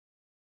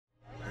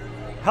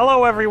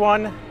Hello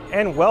everyone,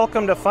 and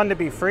welcome to Fun to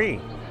Be Free.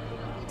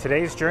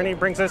 Today's journey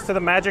brings us to the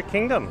Magic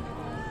Kingdom,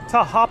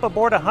 to hop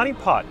aboard a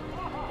honeypot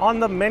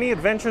on the many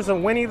adventures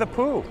of Winnie the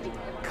Pooh.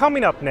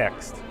 Coming up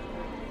next.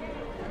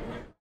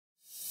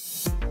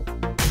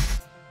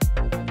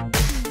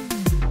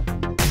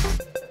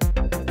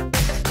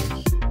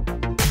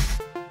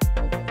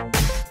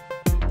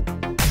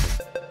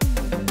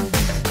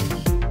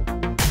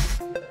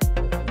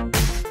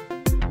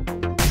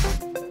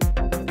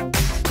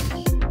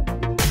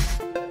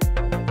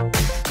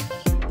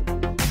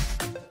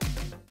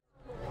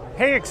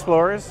 Hey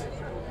explorers,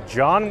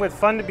 John with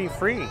Fun to Be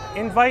Free,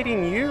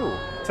 inviting you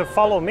to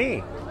follow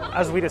me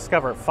as we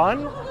discover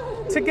fun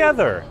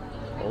together.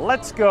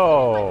 Let's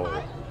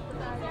go!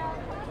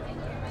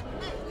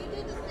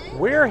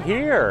 We're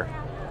here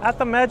at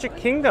the Magic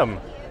Kingdom.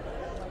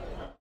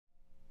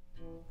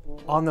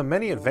 On the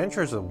many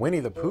adventures of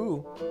Winnie the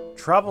Pooh,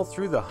 travel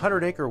through the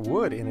 100-acre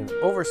wood in an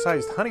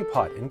oversized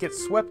honeypot and get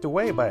swept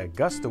away by a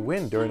gust of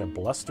wind during a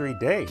blustery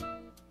day.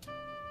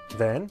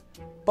 Then,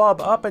 bob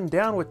up and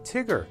down with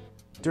Tigger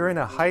during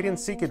a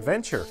hide-and-seek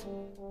adventure.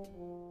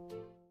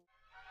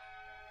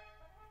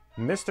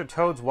 Mr.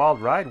 Toad's Wild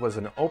Ride was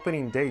an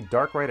opening day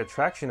dark ride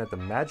attraction at the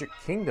Magic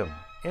Kingdom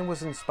and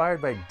was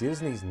inspired by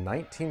Disney's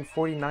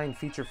 1949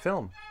 feature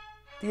film,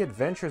 The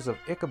Adventures of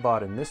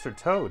Ichabod and Mr.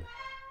 Toad.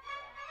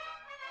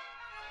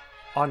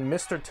 On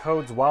Mr.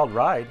 Toad's Wild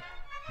Ride,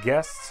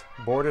 guests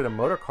boarded a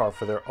motorcar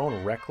for their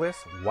own reckless,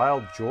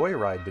 wild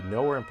joyride to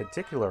nowhere in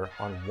particular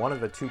on one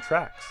of the two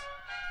tracks.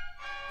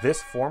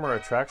 This former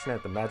attraction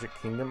at the Magic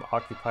Kingdom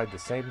occupied the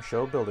same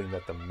show building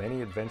that the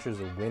many adventures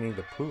of Winnie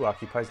the Pooh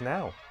occupies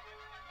now.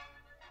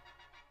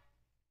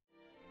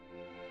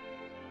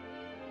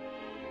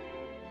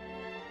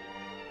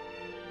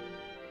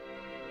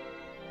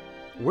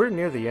 We're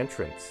near the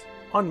entrance,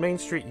 on Main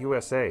Street,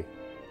 USA.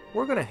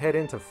 We're going to head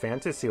into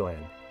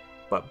Fantasyland,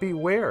 but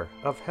beware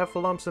of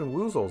heffalumps and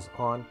woozles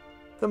on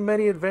the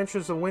many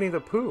adventures of Winnie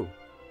the Pooh.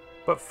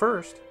 But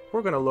first,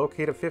 we're going to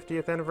locate a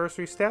 50th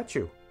anniversary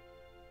statue.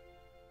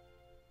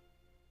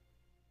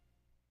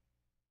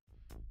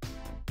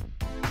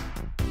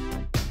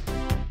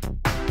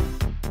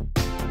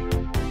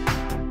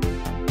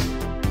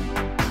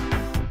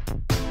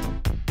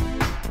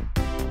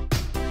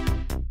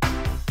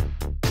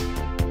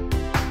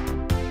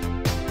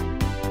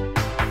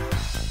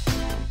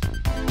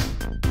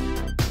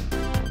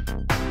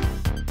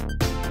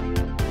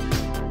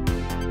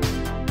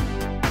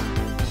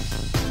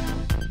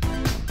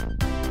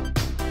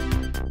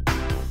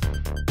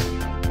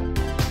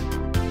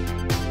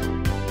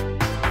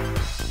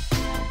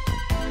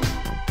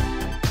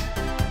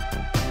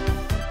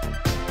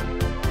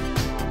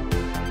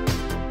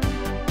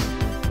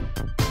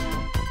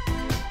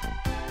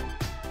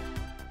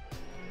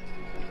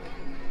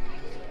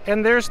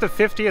 And there's the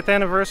 50th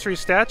anniversary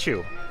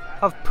statue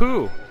of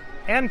Pooh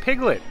and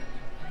Piglet.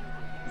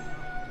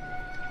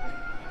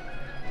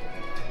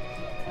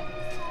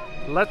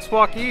 Let's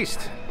walk east,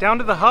 down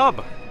to the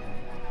hub.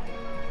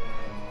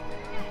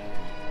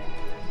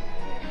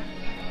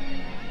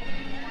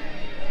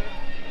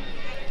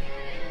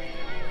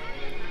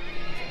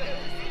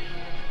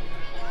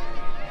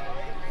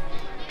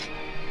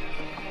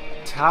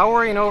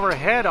 Towering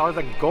overhead are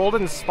the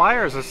golden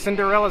spires of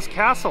Cinderella's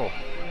castle.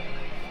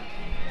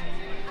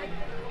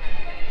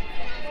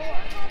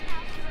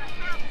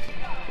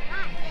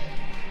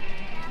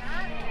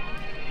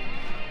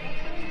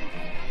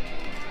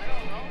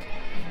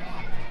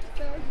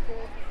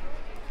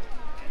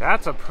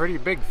 That's a pretty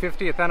big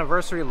 50th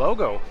anniversary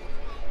logo.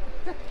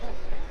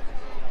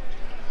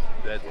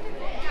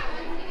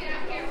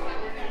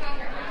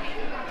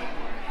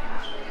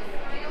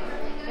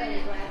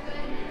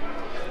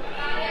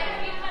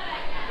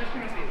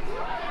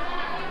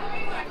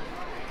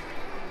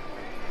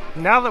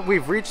 Now that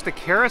we've reached the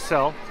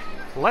carousel,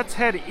 let's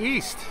head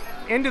east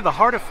into the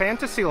heart of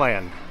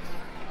Fantasyland.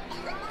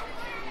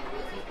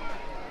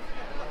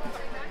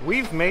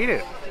 We've made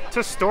it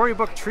to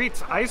Storybook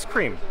Treats Ice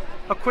Cream,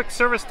 a quick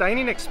service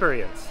dining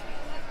experience.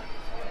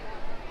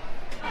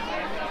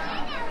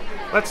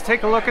 Let's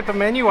take a look at the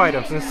menu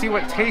items and see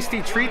what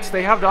tasty treats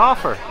they have to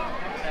offer.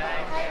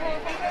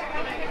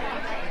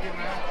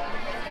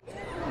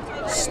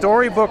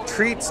 Storybook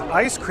Treats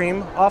Ice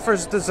Cream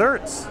offers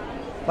desserts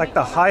like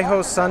the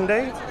Hi-Ho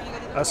Sundae,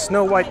 a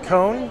Snow White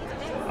Cone,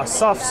 a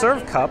soft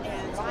serve cup,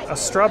 a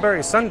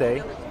strawberry sundae,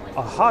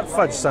 a hot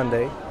fudge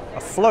sundae, a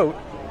float,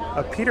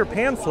 a Peter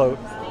Pan float,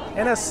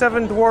 and a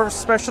Seven Dwarfs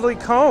specialty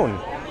cone.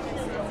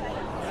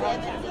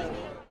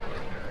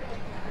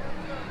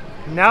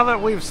 Now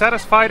that we've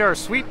satisfied our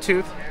sweet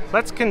tooth,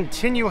 let's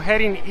continue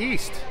heading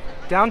east,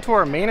 down to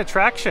our main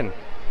attraction.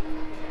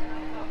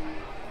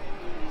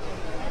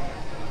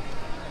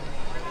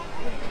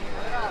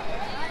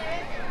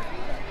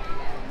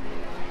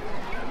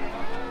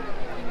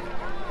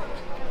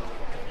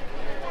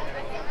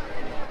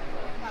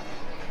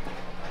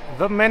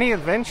 The Many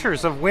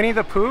Adventures of Winnie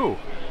the Pooh.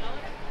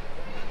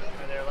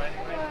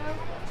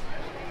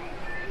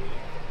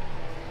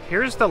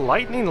 Here's the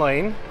lightning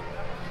lane.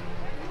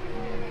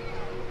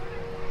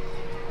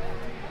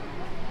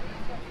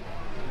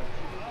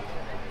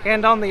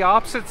 And on the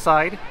opposite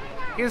side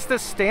is the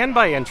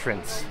standby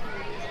entrance.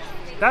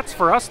 That's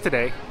for us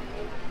today.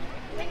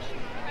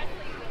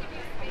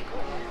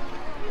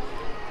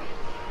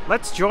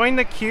 Let's join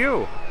the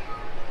queue.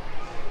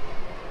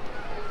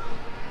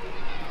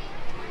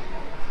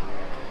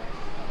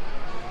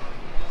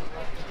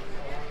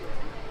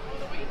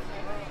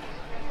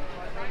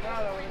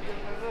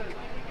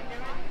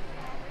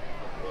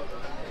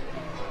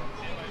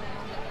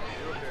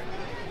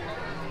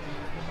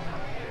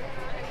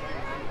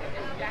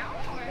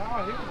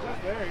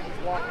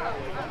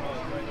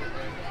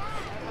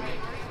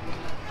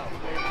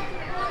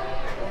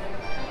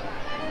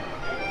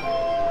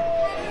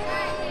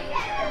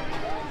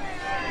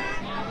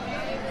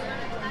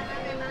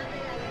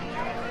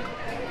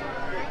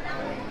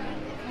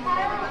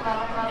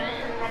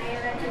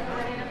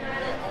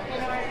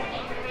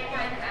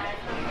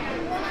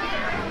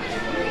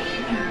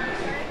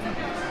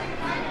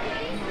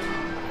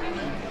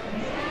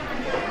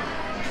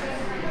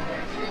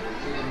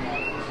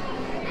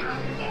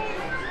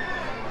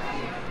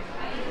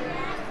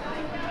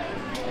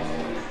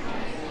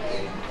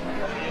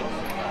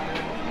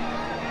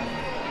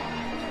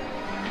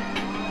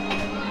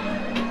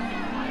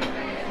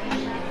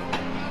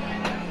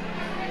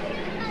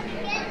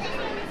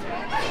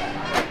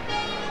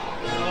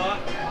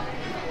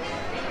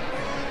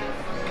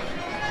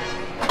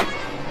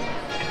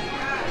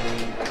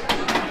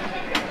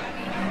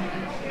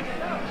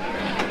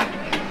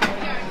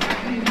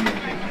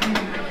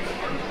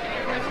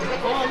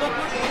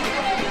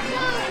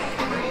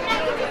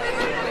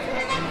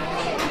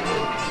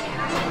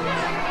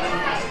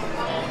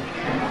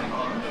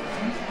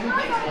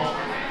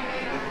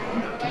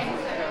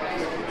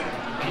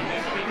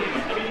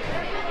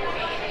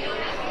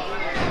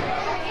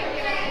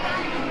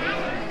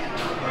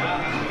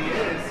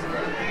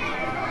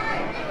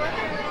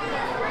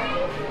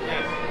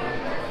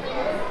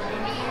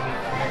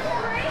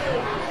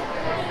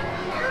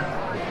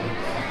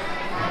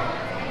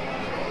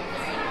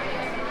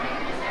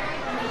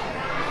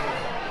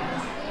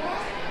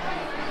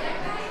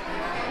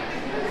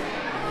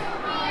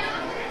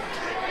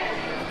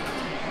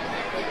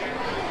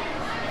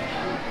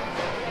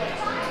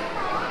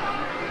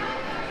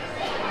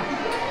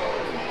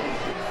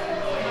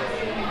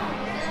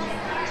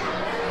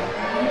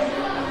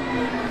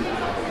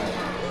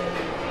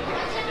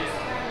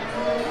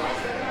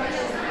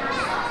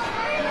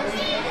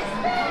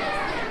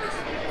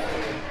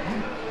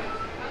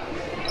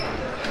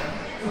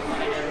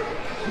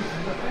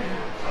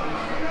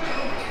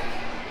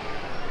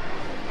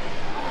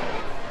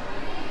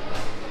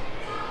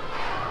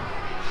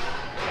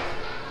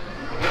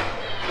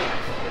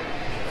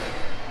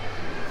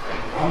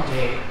 One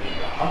day, in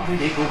the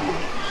 100-acre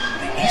wood,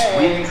 the east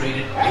wind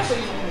traded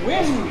Actually,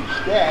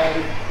 Wednesday.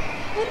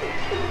 I'm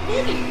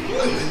in the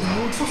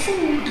mood for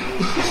food.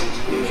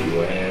 If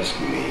you ask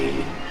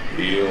me,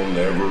 he'll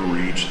never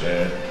reach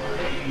that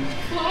grade.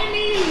 Fly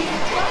me!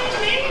 Fly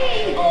me!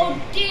 Oh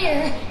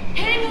dear!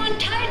 Hang on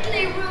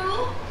tightly,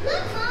 Roo!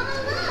 Look, Mama,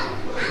 look!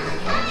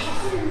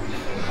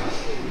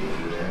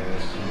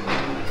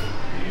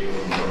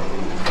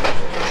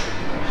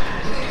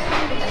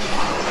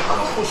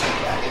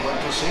 Pussycat went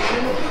to see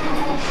him with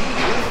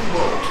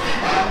Walt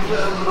and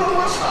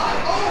roadside.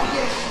 Oh,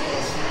 yes,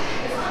 yes.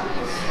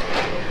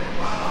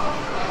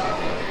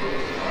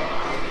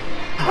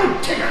 I'm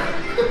tigger.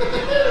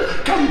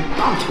 Come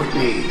bounce with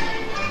me.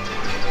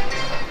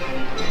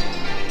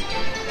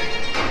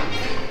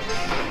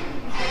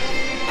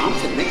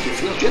 Bouncing makes you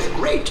feel just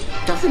great,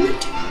 doesn't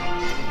it?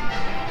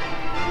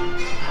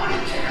 I'm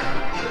tigger.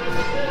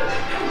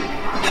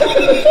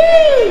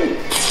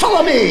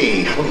 Follow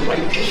me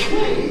right this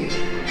way.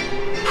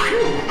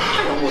 Phew, I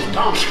almost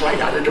danced right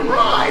out of the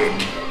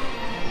ride.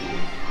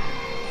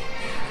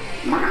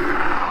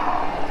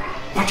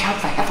 Watch out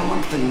for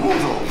heffalumps and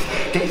noodles.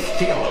 They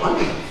steal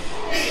honey.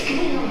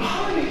 Steal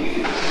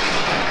honey.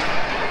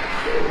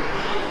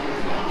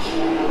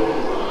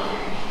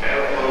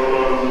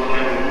 Heffalumps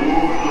and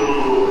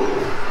noodles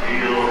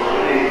steal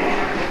honey.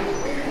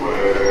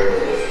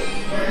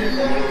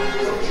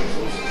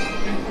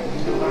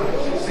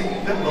 See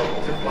them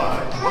multiply.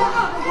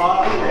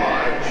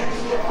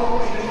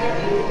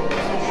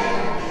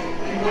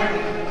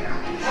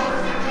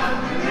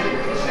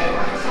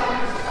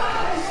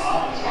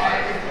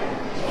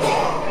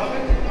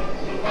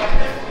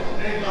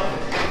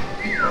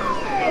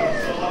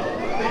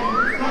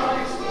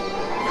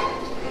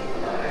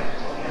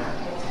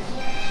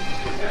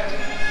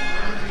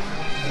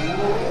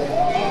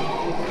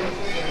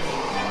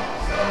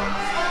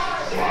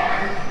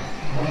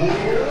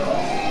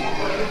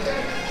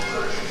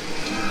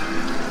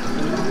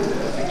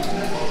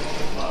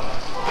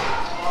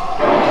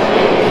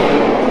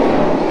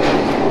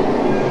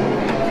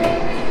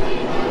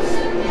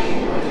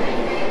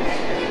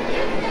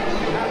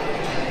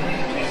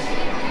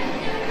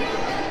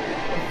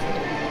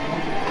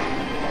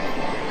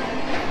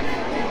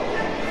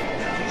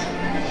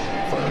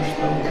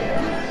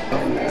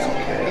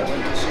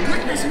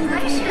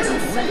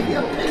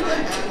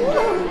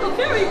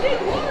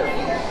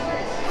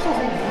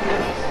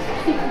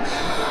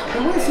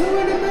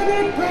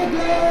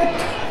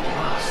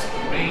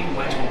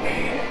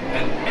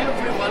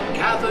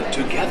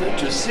 together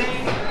to sing.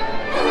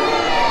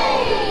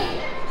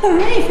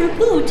 Hooray for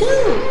Pooh,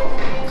 too!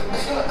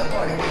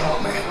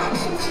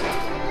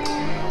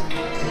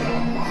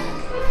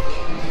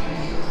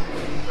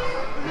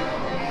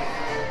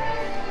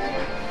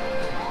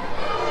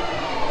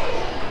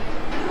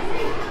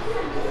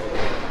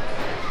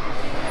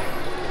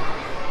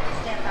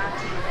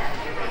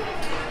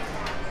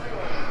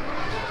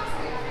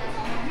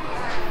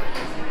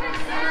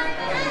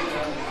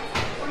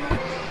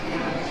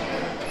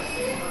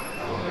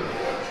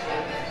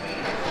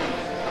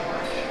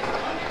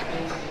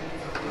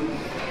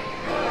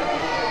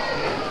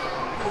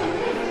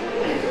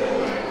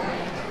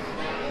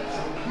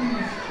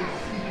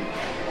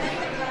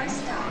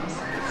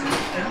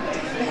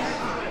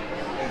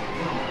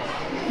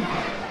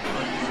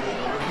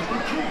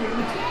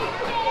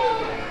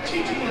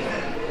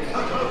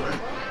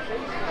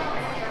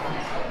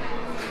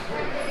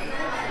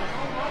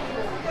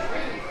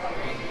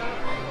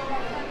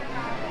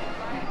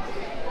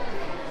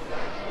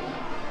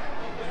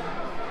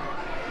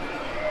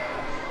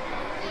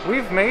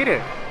 We've made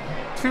it.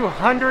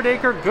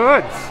 200-acre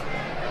goods.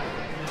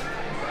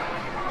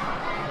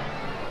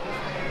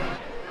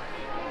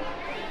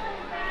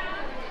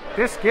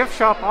 This gift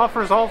shop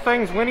offers all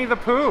things Winnie the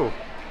Pooh.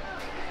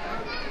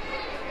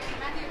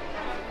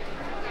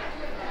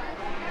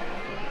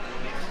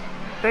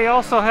 They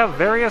also have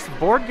various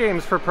board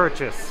games for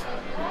purchase.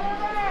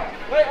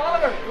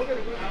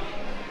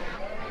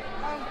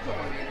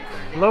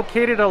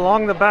 Located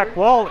along the back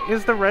wall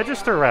is the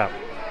register wrap.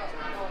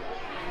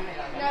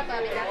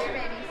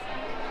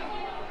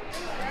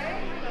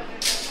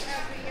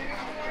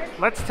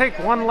 Let's take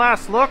one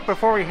last look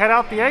before we head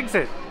out the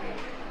exit.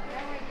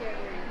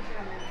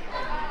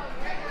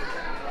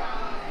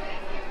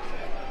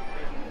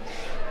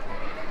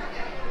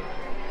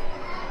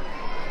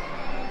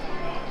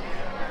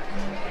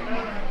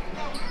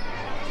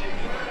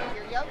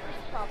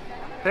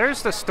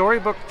 There's the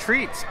Storybook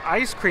Treats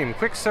ice cream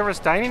quick service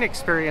dining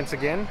experience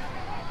again.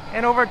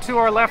 And over to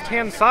our left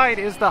hand side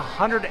is the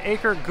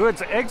 100-acre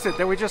goods exit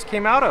that we just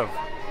came out of.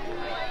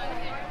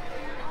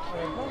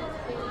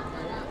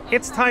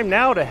 It's time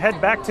now to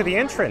head back to the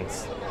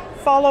entrance.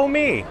 Follow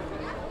me.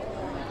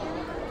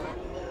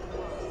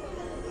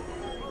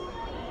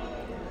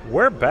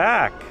 We're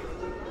back.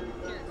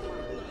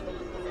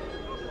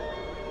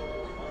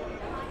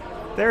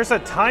 There's a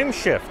time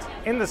shift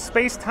in the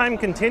space-time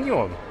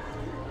continuum.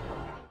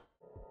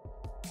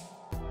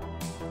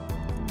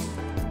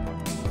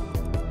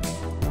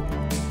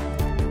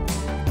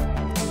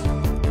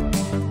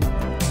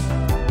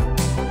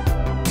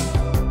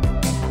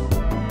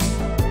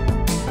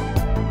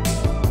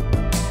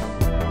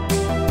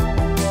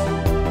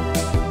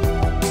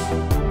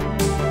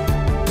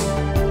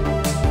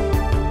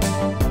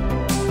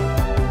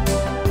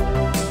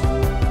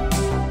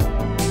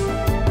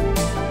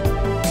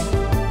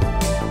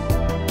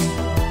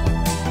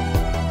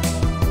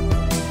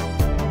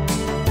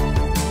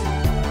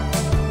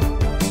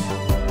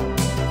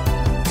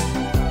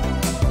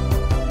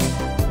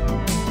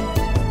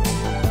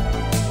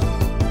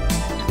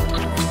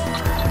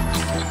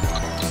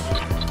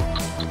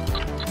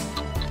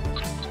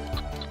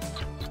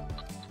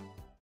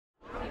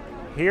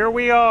 Here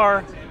we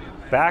are,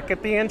 back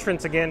at the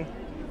entrance again.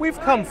 We've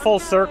come full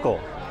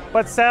circle,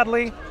 but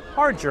sadly,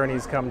 our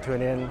journey's come to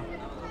an end.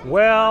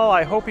 Well,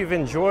 I hope you've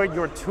enjoyed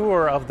your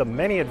tour of the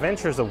many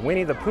adventures of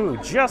Winnie the Pooh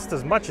just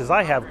as much as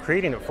I have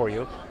creating it for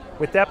you.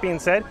 With that being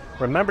said,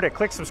 remember to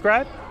click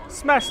subscribe,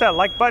 smash that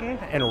like button,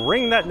 and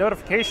ring that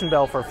notification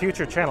bell for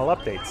future channel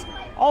updates.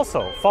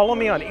 Also, follow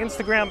me on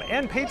Instagram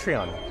and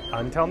Patreon.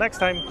 Until next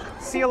time,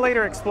 see you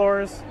later,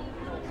 explorers.